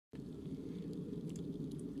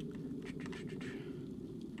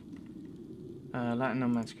Latin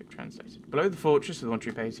on manuscript translated. Below the fortress of the one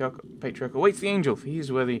true patriarch awaits the angel, for he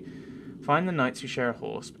is worthy. Find the knights who share a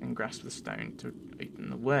horse and grasp the stone to open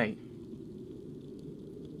the way.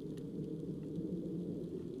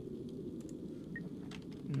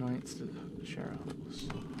 Knights that share a horse.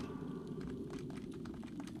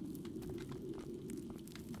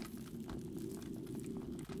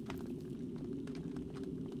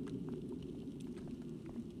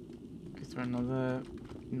 Is there another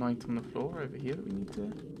knight on the floor over here that we need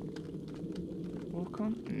to walk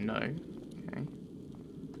on? No. Okay.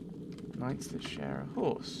 Knights that share a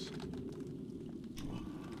horse.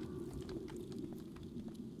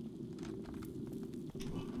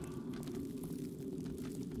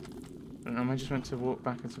 I don't know, am I just meant to walk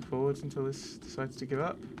backwards and forwards until this decides to give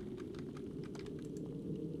up?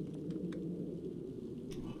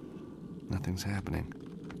 Nothing's happening.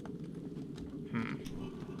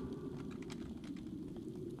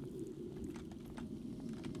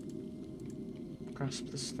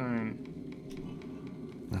 Grasp the stone.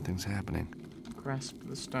 Nothing's happening. Grasp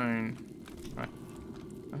the stone. Right.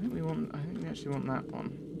 I think we actually want that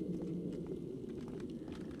one.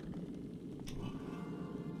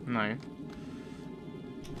 No.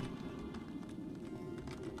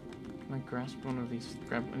 Can I grasp one of these?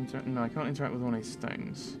 No, I can't interact with one of these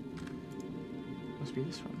stones. Must be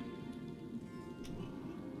this one.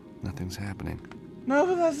 Nothing's happening. No,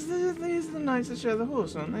 but these are the knights that share the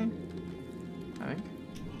horse, aren't they? I think.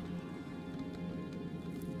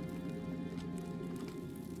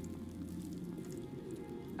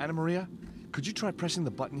 Anna Maria, could you try pressing the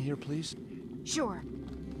button here, please? Sure.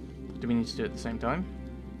 Do we need to do it at the same time?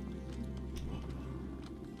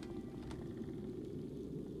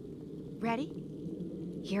 Ready?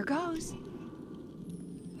 Here goes.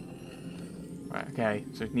 Right, okay,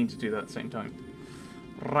 so we need to do that at the same time.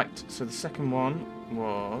 Right, so the second one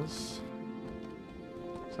was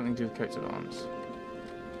something to do with coats of arms.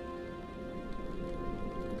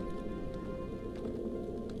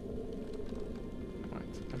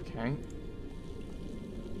 Right, okay.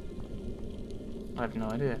 I have no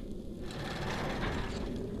idea.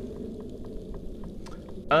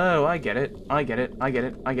 Oh, I get it. I get it. I get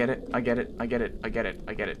it. I get it. I get it. I get it. I get it.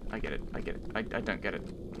 I get it. I get it. I get it. I don't get it.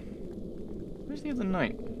 Where's the other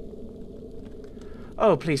knight?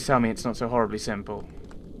 Oh, please tell me it's not so horribly simple.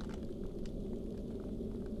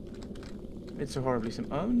 It's so horribly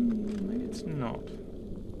simple. Oh, maybe it's not.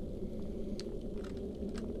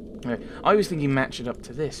 Okay. I was thinking match it up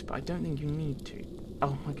to this, but I don't think you need to.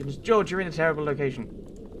 Oh my goodness, George, you're in a terrible location.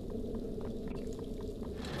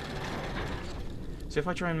 So if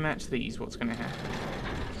I try and match these, what's going to happen?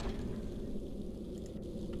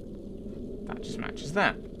 That just matches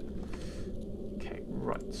that. Okay,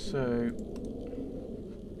 right, so...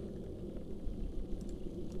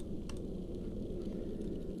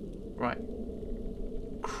 Right.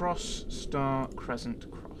 Cross, star, crescent,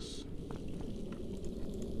 cross.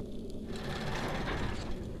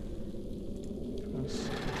 Cross,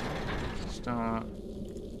 star,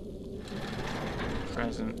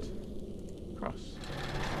 crescent, cross.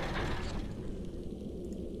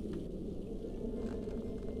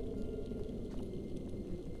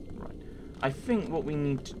 Right. I think what we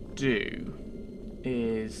need to do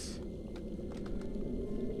is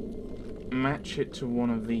match it to one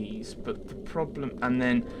of these, but the problem, and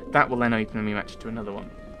then that will then open and we match it to another one.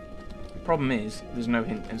 The problem is there's no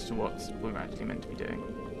hint as to what we're actually meant to be doing.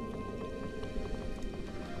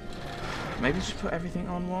 Maybe just put everything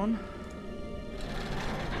on one.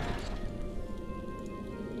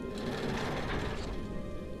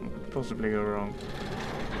 Could possibly go wrong.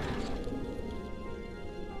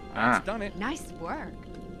 That's done it. Nice work.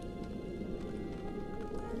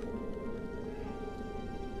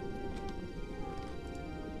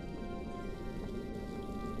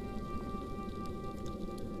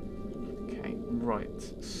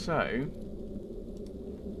 Right, so...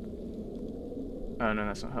 Oh, no,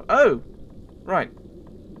 that's not how... Oh! Right.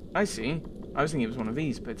 I see. I was thinking it was one of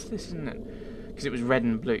these, but it's this, isn't it? Because it was red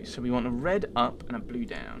and blue. So we want a red up and a blue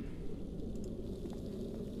down.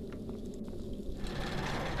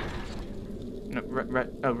 No,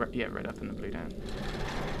 red... Oh, yeah, red up and a blue down.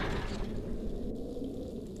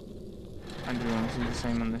 And do we want to do the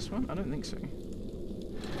same on this one? I don't think so.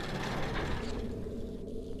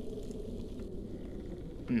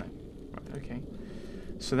 No. Right, okay.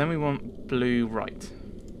 So then we want blue right.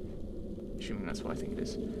 Assuming that's what I think it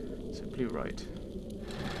is. So blue right.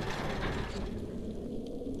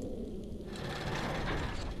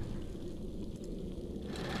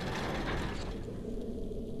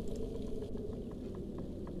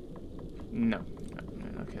 No.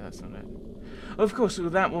 No, Okay, that's not it. Of course, well,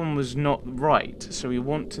 that one was not right, so we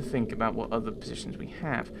want to think about what other positions we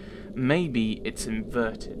have. Maybe it's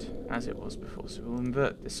inverted, as it was before, so we'll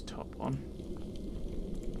invert this top one.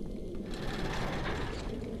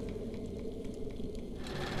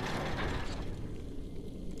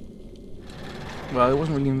 Well, it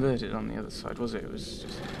wasn't really inverted on the other side, was it? It was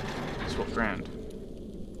just swapped round.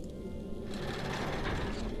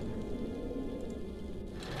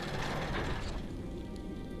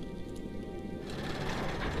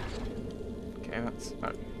 Okay, that's...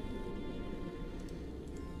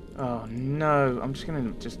 Oh no, I'm just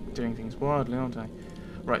doing things wildly, aren't I?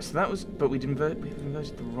 Right, so that was... But we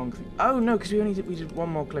inverted the wrong thing. Oh no, because we did one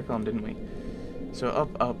more click on, didn't we? So up,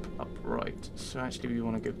 up, up, right. So actually we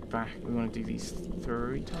want to go back. We want to do these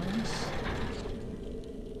 3 times.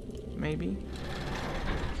 Maybe.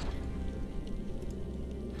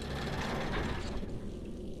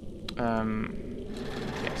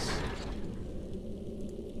 Yes.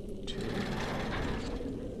 2,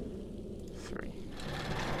 3.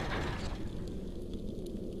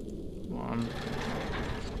 1,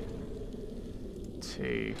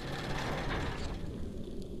 2,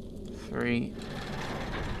 3.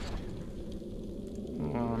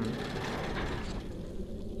 1,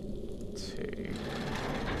 2,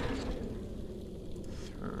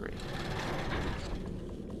 3.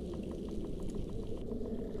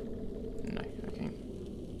 No, okay.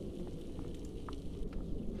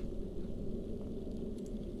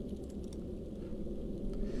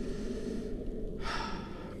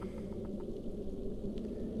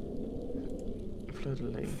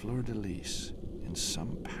 Fleur-de-lis in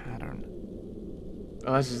some pattern.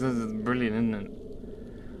 Oh, this is brilliant, isn't it?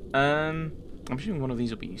 I'm assuming one of these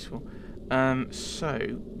will be useful.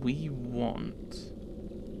 So we want...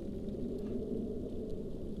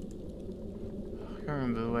 I can't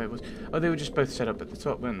remember the way it was. Oh, they were just both set up at the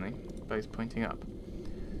top, weren't they? Both pointing up.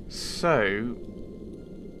 So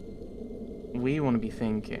we want to be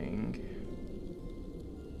thinking...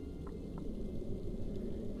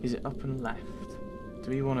 Is it up and left? Do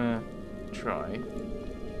we want to try...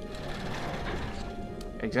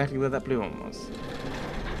 Exactly where that blue one was.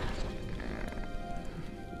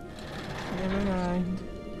 Never mind.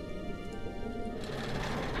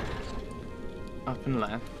 Up and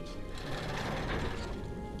left.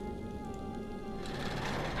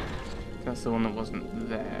 That's the one that wasn't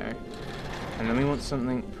there. And then we want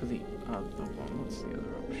something for the other one. What's the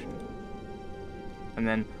other option? And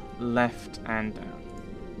then left and down.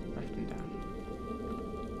 Left and down.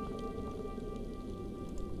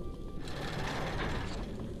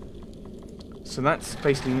 So that's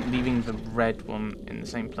basically leaving the red one in the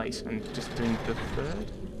same place and just doing the 3rd?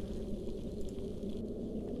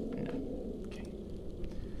 No. Okay.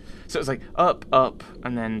 So it's like up, up,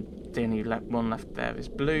 and then the only one left there is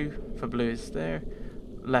blue. For blue is there.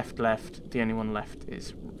 Left, left. The only one left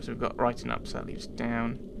is... So we've got right and up, so that leaves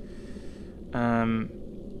down.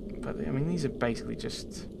 But, I mean, these are basically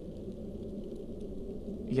just...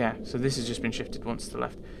 Yeah, so this has just been shifted once to the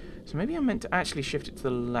left. So maybe I'm meant to actually shift it to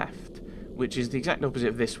the left, which is the exact opposite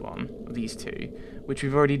of this one, of these two, which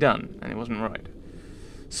we've already done, and it wasn't right.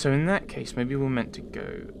 So in that case, maybe we're meant to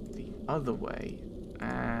go the other way,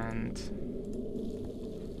 and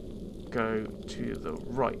go to the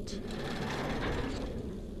right.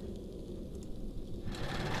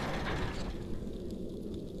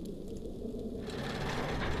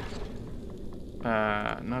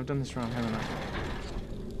 No, I've done this wrong, haven't I?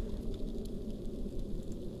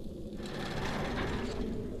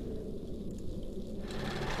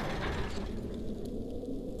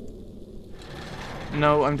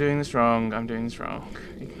 No, I'm doing this wrong. I'm doing this wrong.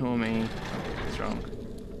 Ignore me. I'm doing this wrong.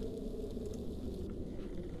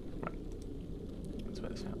 Right. Let's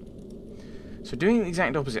work this out. So doing the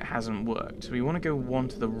exact opposite hasn't worked. So we want to go one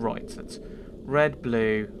to the right. So that's red,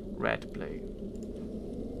 blue, red, blue.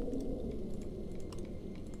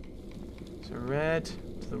 So red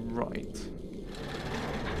to the right.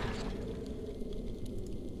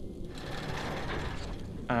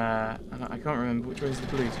 And I can't remember which way is the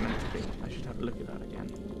blue's meant to be. I should have a look at that again.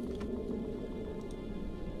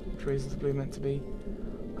 Which way is the blue meant to be?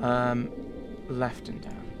 Left and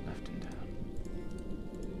down. Left and down.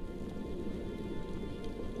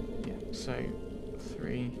 Yeah, so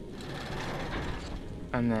 3.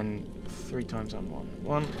 And then 3 times on 1.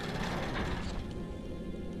 1,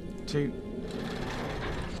 2,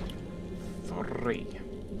 3.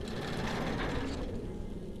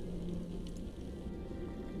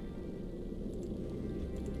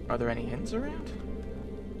 Are there any hints around?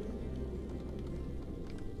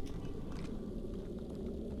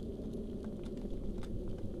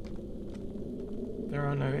 There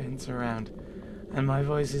are no hints around. And my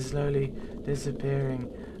voice is slowly disappearing.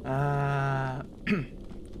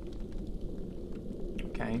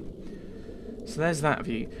 Okay. So there's that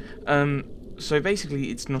view. So basically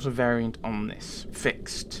it's not a variant on this.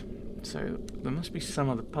 Fixed. So there must be some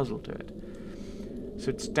other puzzle to it. So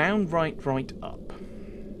it's down, right, right, up.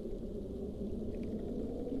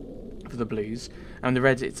 For the blues. And the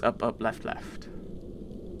reds it's up, up, left, left.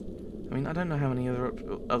 I mean, I don't know how many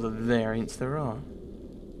other variants there are.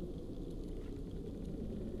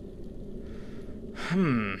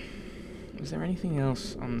 Is there anything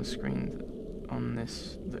else on the screen on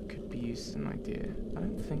this that could be used as an idea? I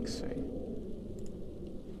don't think so.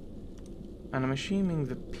 And I'm assuming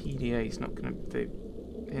the PDA is not going to... the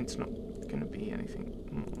hint's not going to be anything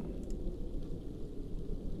more.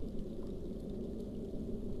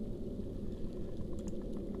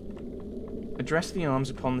 Address the arms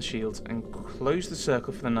upon the shields and close the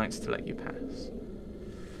circle for the knights to let you pass.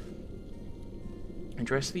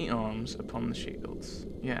 Address the arms upon the shields.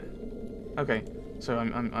 Yeah. Okay. So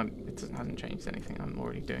it hasn't changed anything. I'm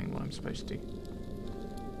already doing what I'm supposed to.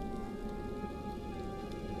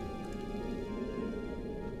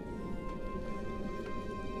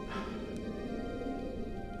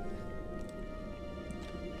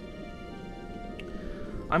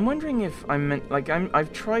 I'm wondering if I meant like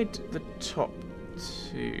I've tried the top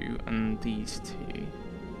two and these two.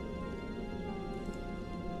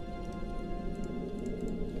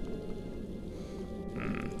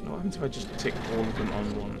 What happens if I just tick all of them on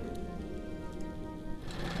one?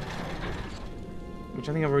 Which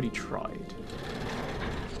I think I've already tried.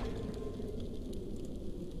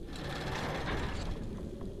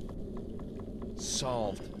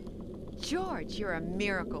 Solved. George, you're a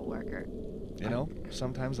miracle worker. You know,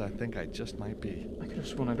 sometimes I think I just might be. I could have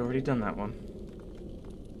sworn I'd already done that one.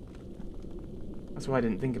 That's why I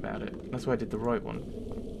didn't think about it. That's why I did the right one.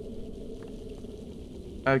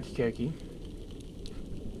 Okie dokie.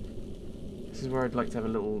 This is where I'd like to have a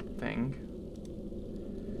little thing.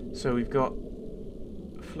 So we've got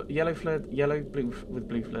yellow blue with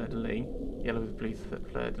blue fleur-de-lis, yellow with blue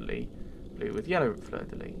fleur-de-lis, blue with yellow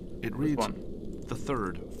fleur-de-lis. It reads, one. the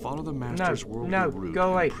third, follow the master's worldly route.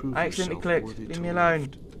 Go away. and prove I accidentally yourself clicked. worthy Leave to me alone.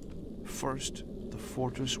 lift. First, the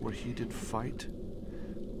fortress where he did fight,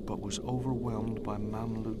 but was overwhelmed by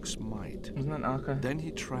Mamluk's might. Wasn't that Arca? Then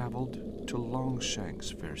he traveled to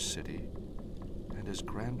Longshank's fair city, and as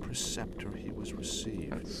Grand Preceptor he was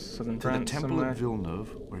received. That's southern To the France temple somewhere. at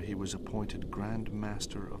Villeneuve, where he was appointed Grand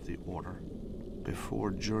Master of the Order,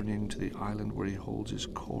 before journeying to the island where he holds his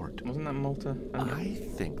court. Wasn't that Malta? I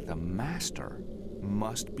think the master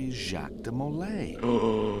must be Jacques de Molay.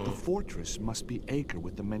 The fortress must be Acre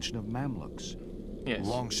with the mention of Mamluks. Yes.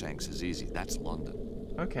 Longshanks is easy, that's London.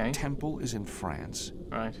 Okay. Temple is in France.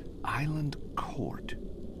 Right. Island Court.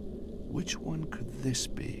 Which one could this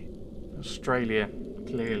be? Australia,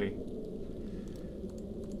 clearly.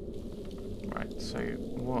 Right, so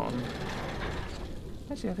one.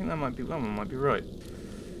 Actually, I think that might be one might be right.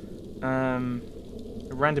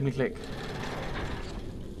 Randomly click.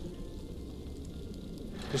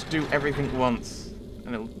 Just do everything once,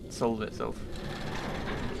 and it'll solve itself.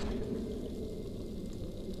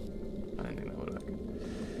 I don't think that would work.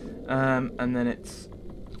 And then it's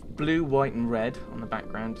blue, white, and red on the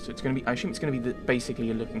background. So it's going to be. I assume it's going to be basically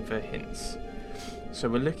you're looking for hints. So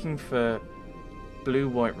we're looking for blue,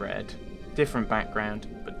 white, red, different background,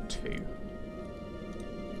 but two.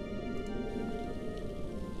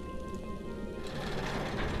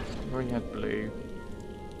 We've already had blue.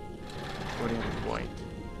 We've already had white.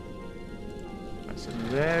 Right, so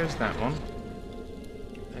there's that one.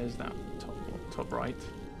 There's that top right.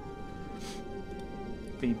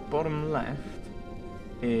 The bottom left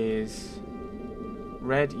is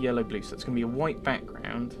red, yellow, blue. So it's going to be a white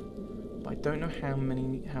background. But I don't know how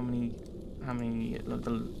many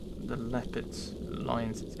the leopards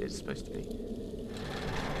lines it's supposed to be.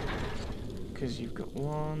 Because you've got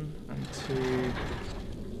 1 and 2.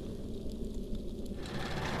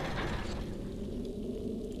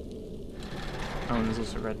 Oh, and there's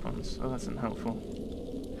also red ones. Oh, that's unhelpful.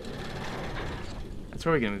 It's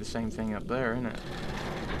probably going to be the same thing up there, isn't it?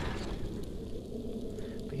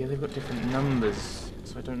 But yeah, they've got different numbers,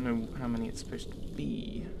 so I don't know how many it's supposed to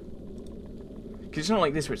be. Because it's not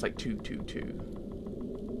like this where it's like 2, 2, 2.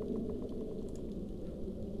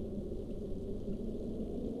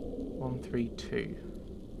 1, 3, 2.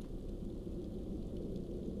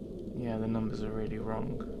 Yeah, the numbers are really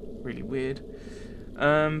wrong. Really weird.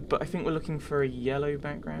 But I think we're looking for a yellow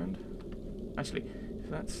background. Actually, if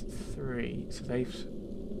that's 3, so they've...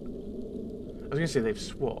 I was going to say they've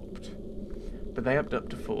swapped. But they upped up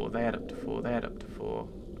to 4, they add up to 4, they add up to 4,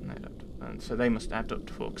 and they add up to, and so they must add up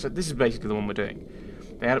to 4. So this is basically the one we're doing.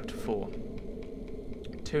 They add up to 4.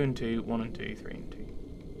 2 and 2, 1 and 2, 3 and 2.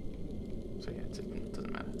 So yeah, it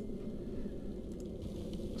doesn't matter.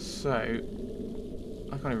 So,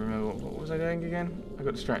 I can't even remember, what was I doing again? I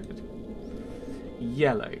got distracted.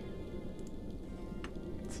 Yellow.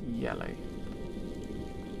 It's yellow.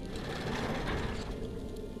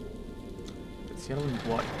 It's yellow and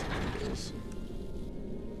white. It is.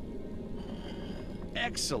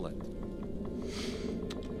 Excellent.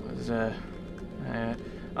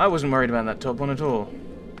 I wasn't worried about that top one at all.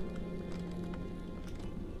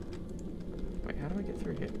 Wait, how do I get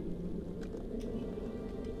through here?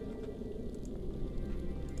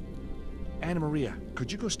 Anna Maria,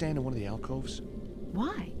 could you go stand in one of the alcoves?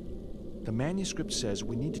 Why? The manuscript says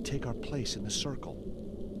we need to take our place in the circle.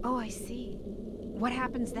 Oh, I see. What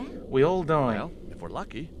happens then? We all die. Well, if we're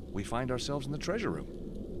lucky, we find ourselves in the treasure room.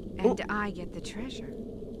 And I get the treasure.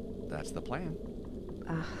 That's the plan.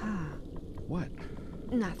 Aha. What?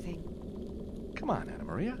 Nothing. Come on, Anna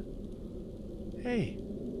Maria. Hey,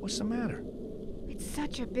 what's the matter? It's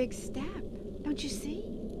such a big step. Don't you see?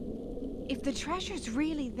 If the treasure's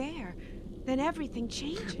really there, then everything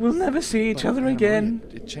changes. We'll never see each But, other Anna again.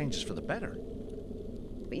 Maria, it changes for the better.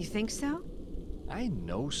 But you think so? I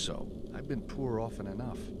know so. I've been poor often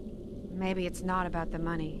enough. Maybe it's not about the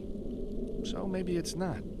money. So maybe it's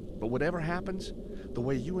not. But whatever happens, the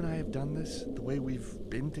way you and I have done this, the way we've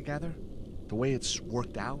been together, the way it's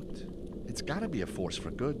worked out, it's gotta be a force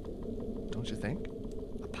for good. Don't you think?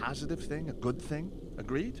 A positive thing, a good thing.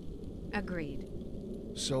 Agreed? Agreed.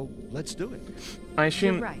 So let's do it. I You're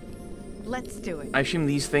assume right. Let's do it. I assume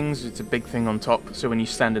these things, it's a big thing on top, so when you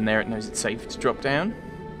stand in there it knows it's safe to drop down.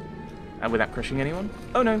 Without crushing anyone.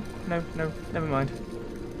 Oh no, no, no, never mind.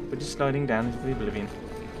 We're just sliding down into the oblivion.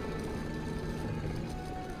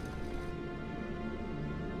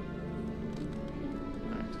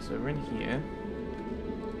 Alright, so we're in here.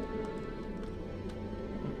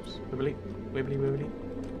 Oops, wibbly, wibbly, wibbly.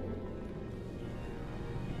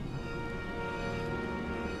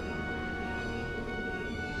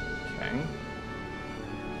 Okay.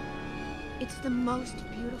 It's the most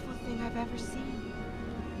beautiful thing I've ever seen.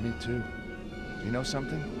 Me too. You know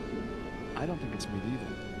something? I don't think it's medieval.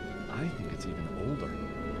 I think it's even older.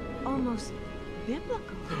 Almost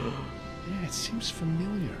biblical. Yeah, it seems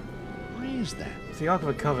familiar. Why is that? It's the Ark of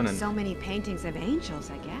a Covenant. So many paintings of angels,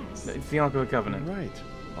 I guess. It's the Ark of a Covenant. Right.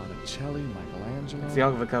 Botticelli, Michelangelo. It's the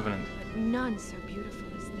Ark of a Covenant. But none so beautiful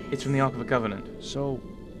as this. It's from the Ark of a Covenant. So,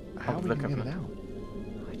 how Of are the we gonna get it Covenant. out?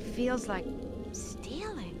 Oh, it feels like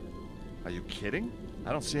stealing. Are you kidding?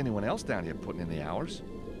 I don't see anyone else down here putting in the hours.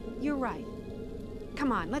 You're right.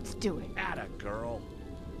 Come on, let's do it. Atta girl.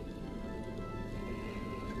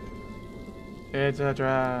 It's a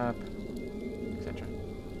trap. Etc.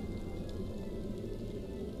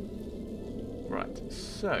 Right,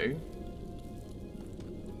 so...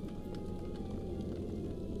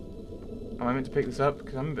 Am I meant to pick this up?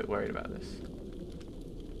 Because I'm a bit worried about this.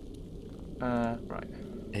 Right.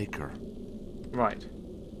 Acre. Right.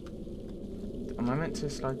 Am I meant to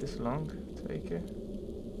slide this along to Acre?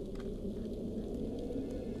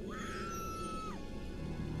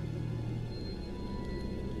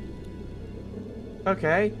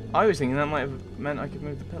 Okay, I was thinking that might have meant I could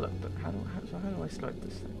move the pillar, but how do I slide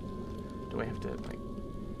this thing? Do I have to like?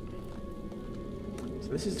 So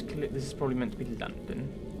this is probably meant to be London.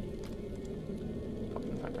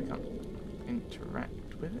 In fact, I can't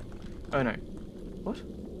interact with it. Oh no, what?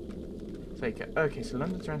 Take it. Okay, so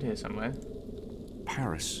London's around here somewhere.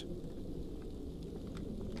 Paris.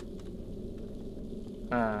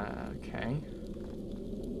 Okay.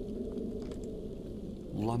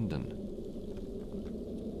 London.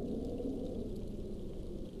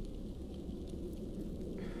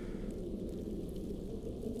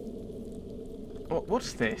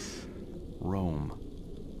 What's this? Rome.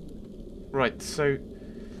 Right, so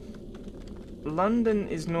London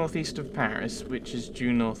is northeast of Paris, which is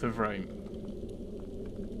due north of Rome. ...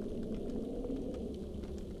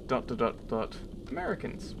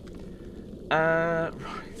 Americans. Right.